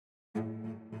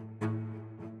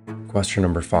Question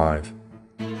number 5.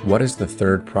 What is the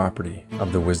third property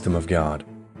of the wisdom of God?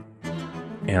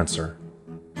 Answer.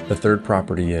 The third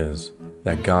property is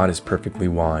that God is perfectly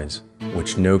wise,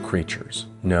 which no creatures,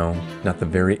 no, not the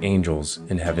very angels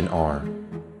in heaven are.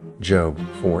 Job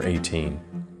 4:18.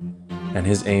 And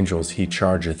his angels he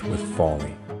chargeth with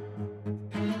folly.